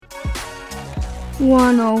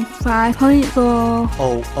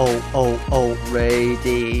105.4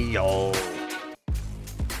 Radio.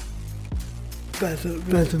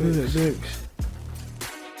 Better Mix.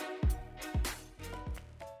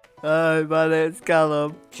 Hi, my name's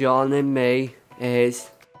Callum. Joining me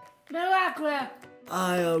is... Miracle.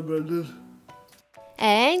 I am brothers.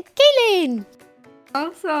 And Kaylin.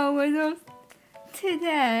 Also with us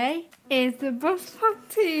today is the Bus Pop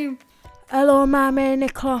team. Hello, my name is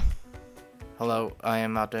Nicola. Hello, I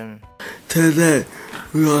am Adam. Today,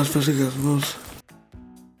 we got a special guest with us.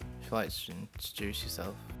 Would you like to introduce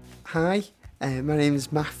yourself? Hi, my name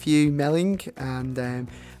is Matthew Melling, and I'm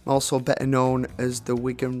also better known as the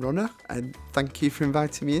Wigan Runner, and thank you for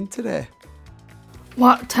inviting me in today.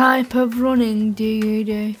 What type of running do you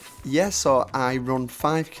do? Yeah, so I run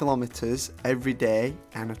 5 kilometres every day,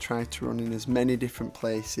 and I try to run in as many different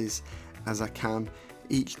places as I can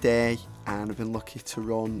each day, and I've been lucky to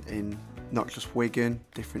run in not just Wigan,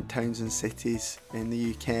 different towns and cities in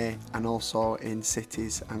the UK, and also in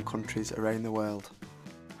cities and countries around the world.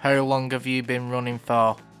 How long have you been running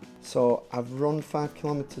for? So I've run 5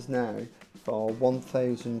 kilometres now for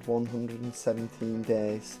 1,117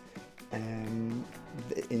 days in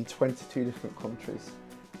 22 different countries.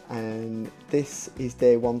 And this is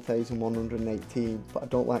day 1,118, but I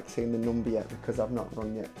don't like saying the number yet because I've not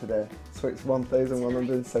run yet today. So it's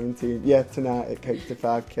 1,117. Yeah, tonight it counts to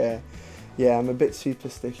 5k. Yeah, I'm a bit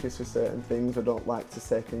superstitious with certain things. I don't like to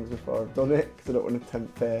say things before I've done it because I don't want to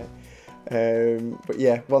tempt fate. But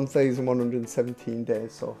yeah, 1,117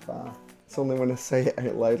 days so far. It's only when I say it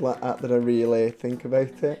out loud like that I really think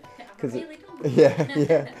about it. Cause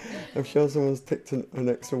yeah. I'm sure someone's ticked an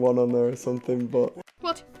extra one on there or something, but...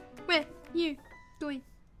 What? Where? You? Doing?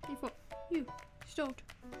 Before? You? Stopped?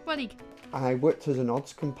 Running? I worked as an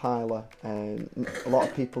odds compiler, and a lot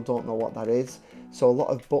of people don't know what that is. So a lot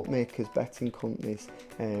of bookmakers, betting companies,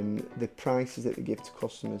 the prices that they give to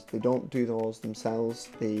customers, they don't do those themselves.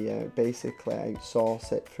 They basically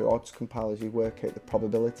outsource it through odds compilers. You work out the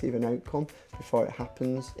probability of an outcome before it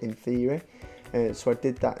happens, in theory. So I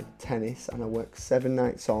did that in tennis, and I worked 7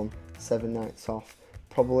 nights on, 7 nights off.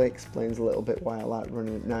 Probably explains a little bit why I like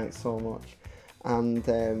running at night so much. And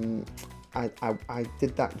I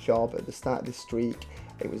did that job at the start of this streak.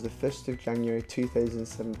 It was the 1st of January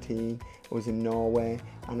 2017. I was in Norway,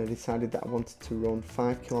 and I decided that I wanted to run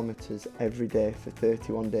 5 kilometres every day for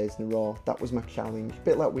 31 days in a row. That was my challenge, a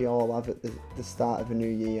bit like we all have at the start of a new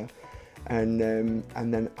year. And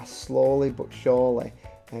then I slowly but surely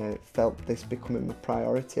felt this becoming my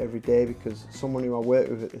priority every day, because someone who I worked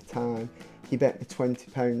with at the time, he bet me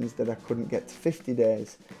 £20 that I couldn't get to 50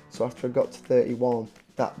 days. So after I got to 31,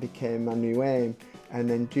 that became my new aim. And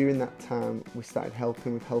then during that time, we started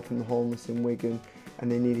helping the homeless in Wigan,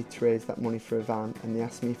 and they needed to raise that money for a van, and they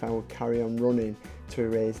asked me if I would carry on running to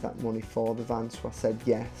raise that money for the van. So I said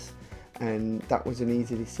yes, and that was an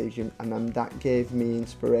easy decision, and then that gave me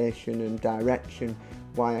inspiration and direction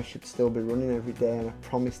why I should still be running every day. And I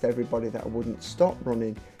promised everybody that I wouldn't stop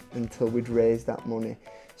running until we'd raised that money.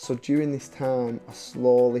 So during this time, I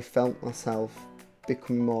slowly felt myself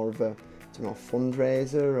becoming more of a,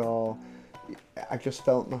 fundraiser, or I just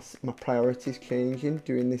felt my priorities changing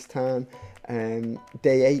during this time.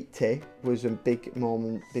 Day 80 was a big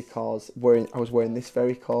moment because I was wearing this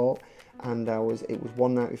very coat, and it was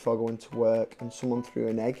one night before going to work, and someone threw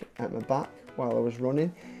an egg at my back while I was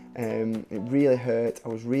running. It really hurt. I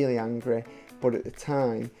was really angry, but at the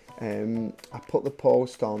time I put the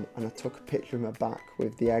post on and I took a picture of my back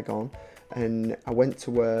with the egg on, and I went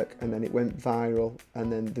to work, and then it went viral, and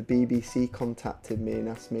then the BBC contacted me and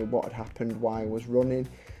asked me what had happened, why I was running.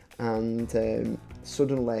 And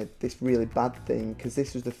suddenly this really bad thing, because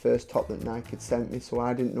this was the first top that Nike had sent me, so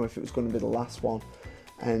I didn't know if it was going to be the last one,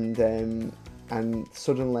 and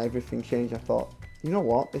suddenly everything changed. I thought, you know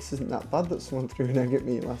what, this isn't that bad that someone threw an egg at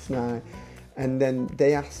me last night. And then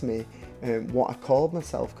they asked me what I called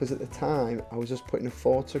myself, because at the time I was just putting a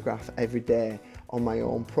photograph every day on my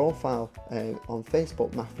own profile on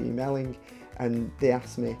Facebook, Matthew Melling. And they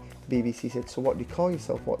asked me, the BBC said, so what do you call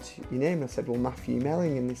yourself? What's your name? I said, well, Matthew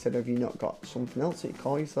Melling. And they said, have you not got something else that you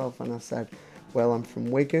call yourself? And I said, well, I'm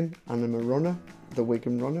from Wigan and I'm a runner, the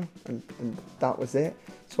Wigan Runner. And that was it.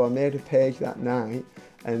 So I made a page that night,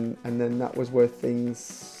 and then that was where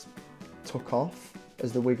things took off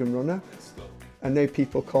as the Wigan Runner. And now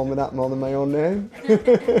people call me that more than my own name.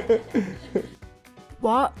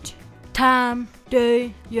 What time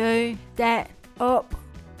do you get up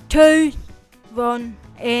to run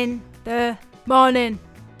in the morning?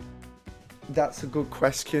 That's a good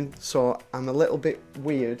question. So I'm a little bit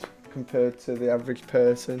weird compared to the average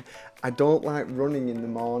person. I don't like running in the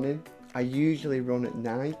morning. I usually run at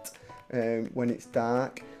night when it's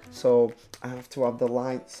dark, so I have to have the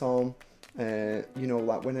lights on.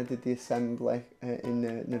 Like when I did the assembly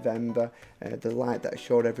in November, the light that I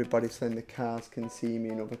showed everybody so then the cars can see me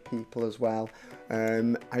and other people as well.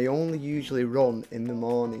 I only usually run in the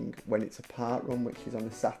morning when it's a park run, which is on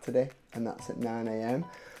a Saturday, and that's at 9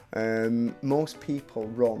 a.m. Most people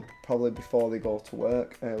run probably before they go to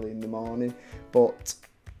work early in the morning, but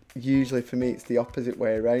usually for me it's the opposite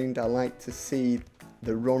way around. I like to see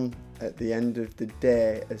the run at the end of the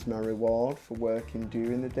day as my reward for working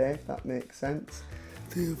during the day, if that makes sense.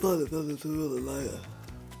 Do you find it better to run at later?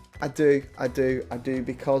 I do,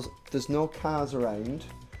 because there's no cars around.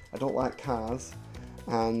 I don't like cars,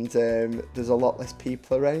 and there's a lot less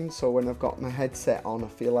people around, so when I've got my headset on I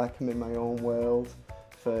feel like I'm in my own world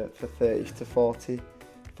for 30 to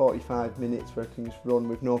 45 minutes where I can just run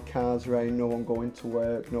with no cars around, no one going to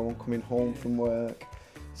work, no one coming home from work.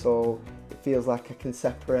 So it feels like I can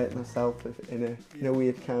separate myself in a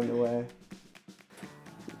weird kind of way.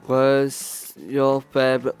 Where's your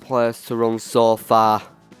favourite place to run so far?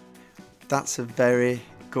 That's a very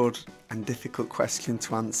good and difficult question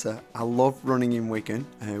to answer. I love running in Wigan.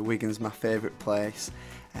 Wigan's my favourite place,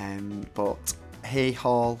 but Hay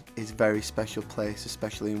Hall is a very special place,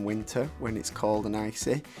 especially in winter when it's cold and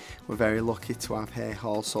icy. We're very lucky to have Hay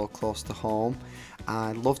Hall so close to home.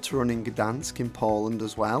 I love to run in Gdansk in Poland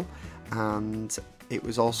as well, and it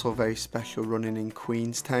was also very special running in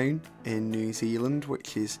Queenstown in New Zealand,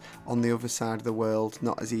 which is on the other side of the world,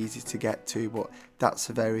 not as easy to get to, but that's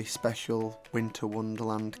a very special winter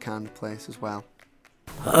wonderland kind of place as well.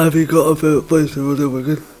 Have you got a favourite place to run in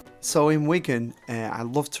Wigan? So in Wigan, I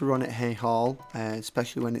love to run at Hay Hall,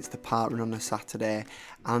 especially when it's the park run on a Saturday,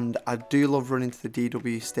 and I do love running to the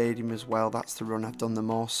DW Stadium as well. That's the run I've done the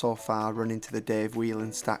most so far, running to the Dave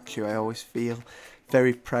Whelan statue. I always feel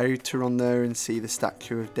very proud to run there and see the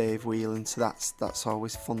statue of Dave Whelan, so that's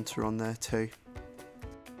always fun to run there too.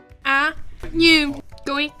 Are you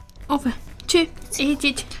going over to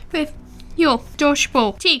edit with your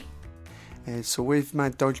dodgeball team? So with my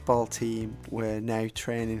dodgeball team, we're now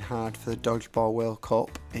training hard for the Dodgeball World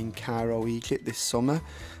Cup in Cairo, Egypt this summer,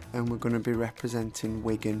 and we're going to be representing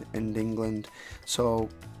Wigan and England. So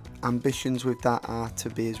ambitions with that are to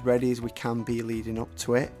be as ready as we can be leading up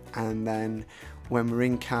to it, and then when we're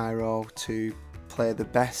in Cairo to play the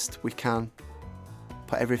best we can,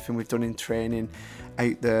 put everything we've done in training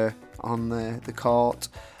out there on the court,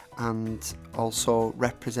 and also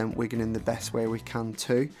represent Wigan in the best way we can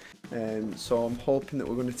too. So I'm hoping that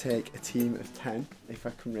we're going to take a team of 10 if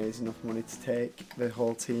I can raise enough money to take the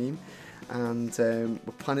whole team, and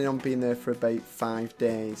we're planning on being there for about 5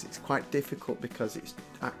 days. It's quite difficult because it's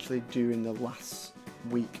actually during the last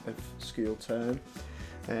week of school term,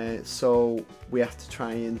 so we have to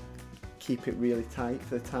try and keep it really tight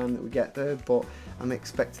for the time that we get there, but I'm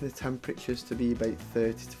expecting the temperatures to be about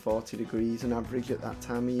 30 to 40 degrees on average at that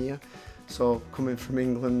time of year. So coming from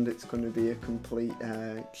England, it's going to be a complete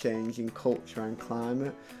change in culture and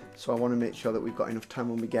climate, so I want to make sure that we've got enough time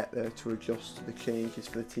when we get there to adjust to the changes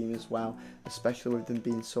for the team as well, especially with them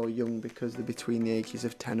being so young because they're between the ages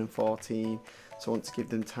of 10 and 14, so I want to give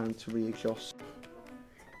them time to readjust.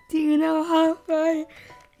 Do you know how far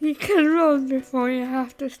you can run before you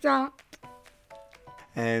have to stop?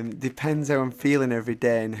 Depends how I'm feeling every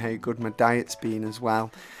day and how good my diet's been as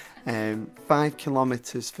well. 5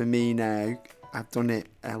 kilometres for me now, I've done it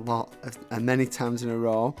a lot and many times in a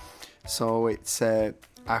row, so it's I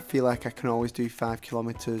feel like I can always do 5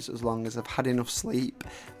 kilometres as long as I've had enough sleep,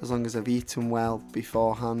 as long as I've eaten well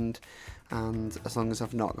beforehand, and as long as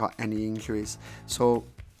I've not got any injuries. So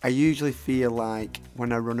I usually feel like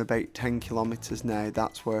when I run about 10 kilometres now,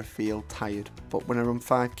 that's where I feel tired, but when I run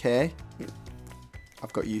 5k,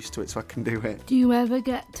 I've got used to it, so I can do it. Do you ever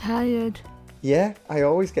get tired? Yeah, I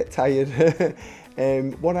always get tired.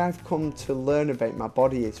 What I've come to learn about my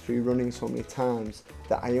body is through running so many times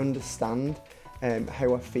that I understand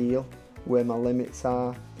how I feel, where my limits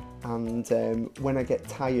are, and when I get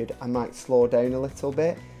tired I might slow down a little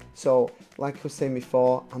bit. So like I was saying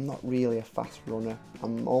before, I'm not really a fast runner.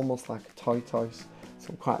 I'm almost like a tortoise, so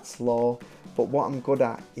I'm quite slow, but what I'm good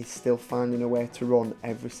at is still finding a way to run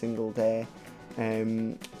every single day.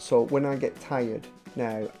 So when I get tired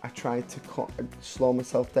now, I try to slow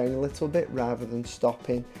myself down a little bit rather than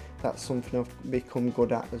stopping. That's something I've become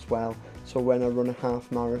good at as well. So when I run a half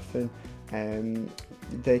marathon,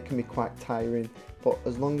 they can be quite tiring, but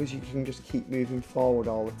as long as you can just keep moving forward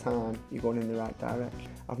all the time, you're going in the right direction.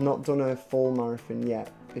 I've not done a full marathon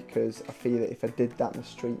yet because I feel that if I did that, my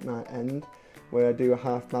streak might end. Where I do a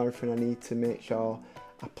half marathon, I need to make sure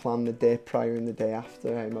I plan the day prior and the day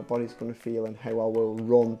after, how my body's going to feel and how I will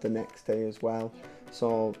run the next day as well.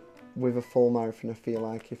 So with a full marathon, I feel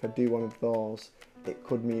like if I do one of those, it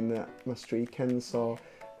could mean that my streak ends. So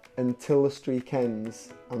until the streak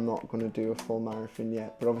ends, I'm not going to do a full marathon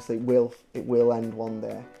yet, but obviously it will end one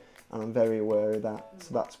day, and I'm very aware of that.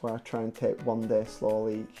 So that's why I try and take one day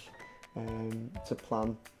slowly each, to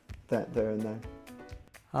plan that there and then.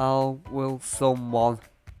 How will someone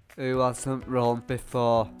who hasn't run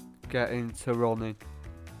before get into running?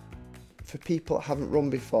 For people that haven't run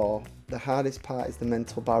before, the hardest part is the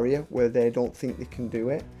mental barrier where they don't think they can do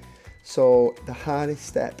it. So the hardest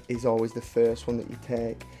step is always the first one that you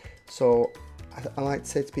take. So I like to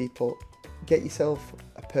say to people, get yourself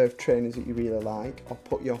a pair of trainers that you really like, or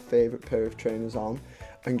put your favourite pair of trainers on,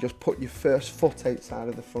 and just put your first foot outside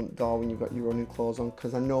of the front door when you've got your running clothes on,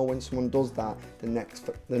 because I know when someone does that, the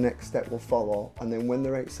next step will follow, and then when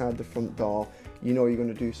they're outside the front door, you know you're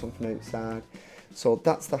going to do something outside. So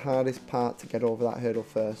that's the hardest part, to get over that hurdle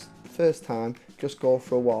first. First time, just go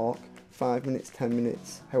for a walk, 5 minutes, 10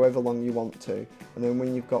 minutes, however long you want to, and then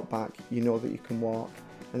when you've got back, you know that you can walk.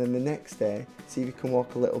 And then the next day, see if you can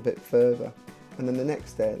walk a little bit further. And then the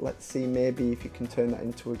next day, let's see maybe if you can turn that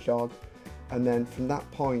into a jog. And then from that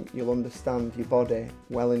point, you'll understand your body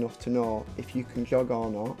well enough to know if you can jog or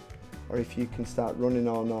not, or if you can start running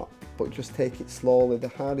or not. But just take it slowly. The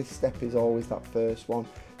hardest step is always that first one,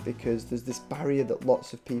 because there's this barrier that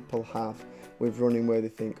lots of people have with running where they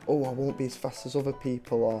think, oh, I won't be as fast as other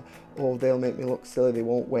people, or oh, they'll make me look silly, they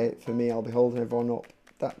won't wait for me, I'll be holding everyone up.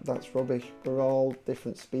 That's rubbish. We're all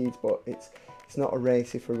different speeds, but it's not a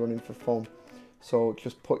race if we're running for fun. So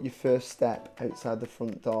just put your first step outside the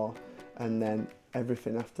front door, and then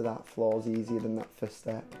everything after that flows easier than that first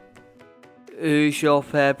step. Who's your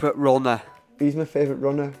favourite runner? Who's my favourite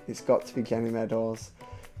runner? It's got to be Jenny Meadows,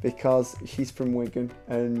 because she's from Wigan,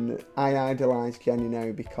 and I idolise Jenny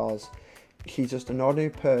now because she's just an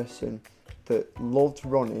ordinary person that loved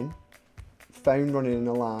running, found running in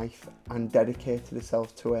her life and dedicated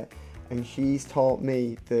herself to it. And she's taught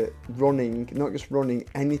me that running, not just running,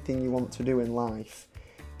 anything you want to do in life,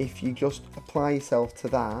 if you just apply yourself to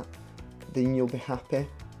that, then you'll be happy.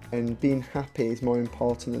 And being happy is more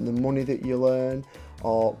important than the money that you earn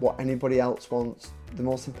or what anybody else wants. The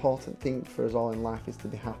most important thing for us all in life is to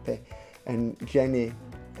be happy. And Jenny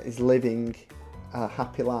is living a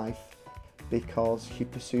happy life because she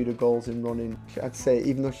pursued her goals in running. I'd say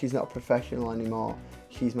even though she's not a professional anymore,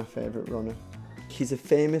 she's my favourite runner. She's a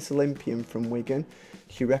famous Olympian from Wigan.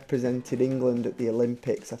 She represented England at the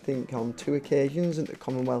Olympics, I think on 2 occasions at the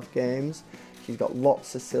Commonwealth Games. She's got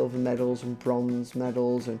lots of silver medals and bronze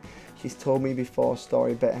medals, and she's told me before a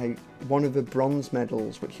story about how one of the bronze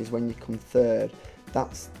medals, which is when you come third,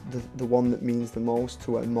 that's the one that means the most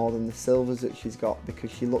to her, more than the silvers that she's got,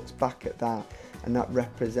 because she looks back at that and that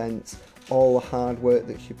represents all the hard work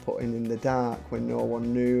that she put in the dark when no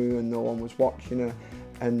one knew and no one was watching her.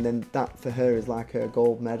 And then that for her is like her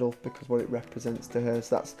gold medal because what it represents to her.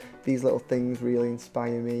 So these little things really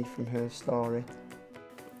inspire me from her story.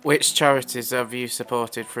 Which charities have you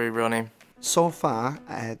supported through running? So far,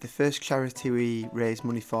 the first charity we raised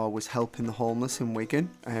money for was helping the homeless in Wigan.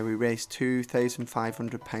 We raised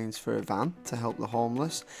 £2,500 for a van to help the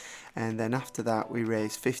homeless. And then after that we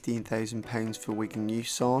raised £15,000 for Wigan Youth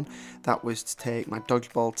Zone. That was to take my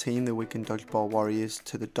dodgeball team, the Wigan Dodgeball Warriors,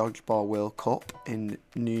 to the Dodgeball World Cup in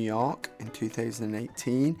New York in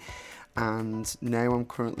 2018. And now I'm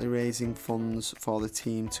currently raising funds for the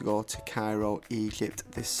team to go to Cairo, Egypt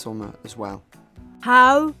this summer as well.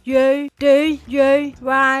 How do you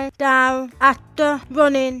wind down after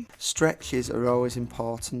running? Stretches are always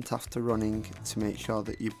important after running to make sure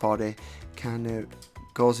that your body kind of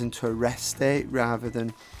goes into a rest state rather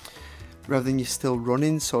than you're still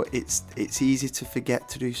running. So it's easy to forget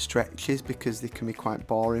to do stretches because they can be quite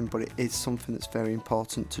boring, but it is something that's very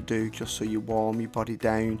important to do just so you warm your body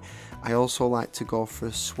down. I also like to go for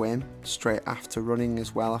a swim straight after running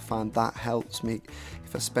as well. I find that helps me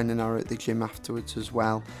if I spend an hour at the gym afterwards as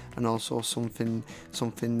well, and also something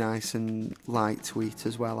nice and light to eat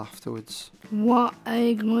as well afterwards. What are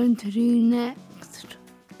you going to do next?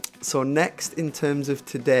 So next, in terms of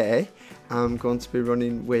today, I'm going to be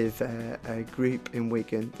running with a group in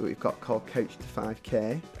Wigan that we've got called Couch to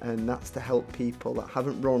 5K, and that's to help people that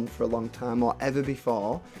haven't run for a long time or ever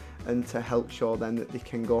before, and to help show them that they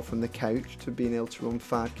can go from the couch to being able to run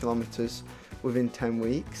 5 kilometres within 10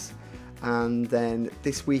 weeks. And then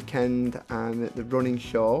this weekend I'm at the running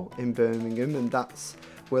show in Birmingham, and that's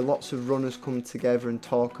where lots of runners come together and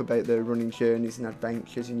talk about their running journeys and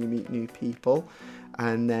adventures, and you meet new people.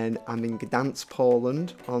 And then I'm in Gdansk,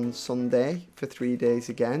 Poland on Sunday for 3 days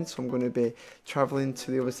again. So I'm going to be travelling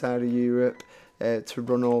to the other side of Europe to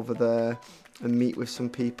run over there and meet with some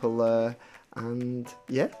people there. And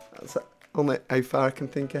yeah, that's only how far I can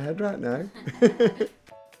think ahead right now.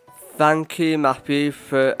 Thank you, Matthew,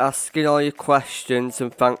 for asking all your questions,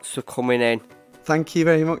 and thanks for coming in. Thank you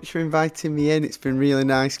very much for inviting me in. It's been really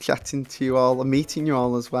nice chatting to you all and meeting you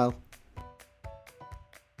all as well.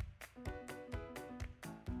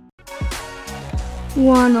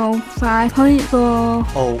 One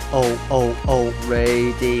 105.4.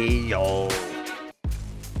 Radio.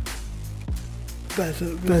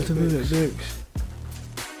 Better mix.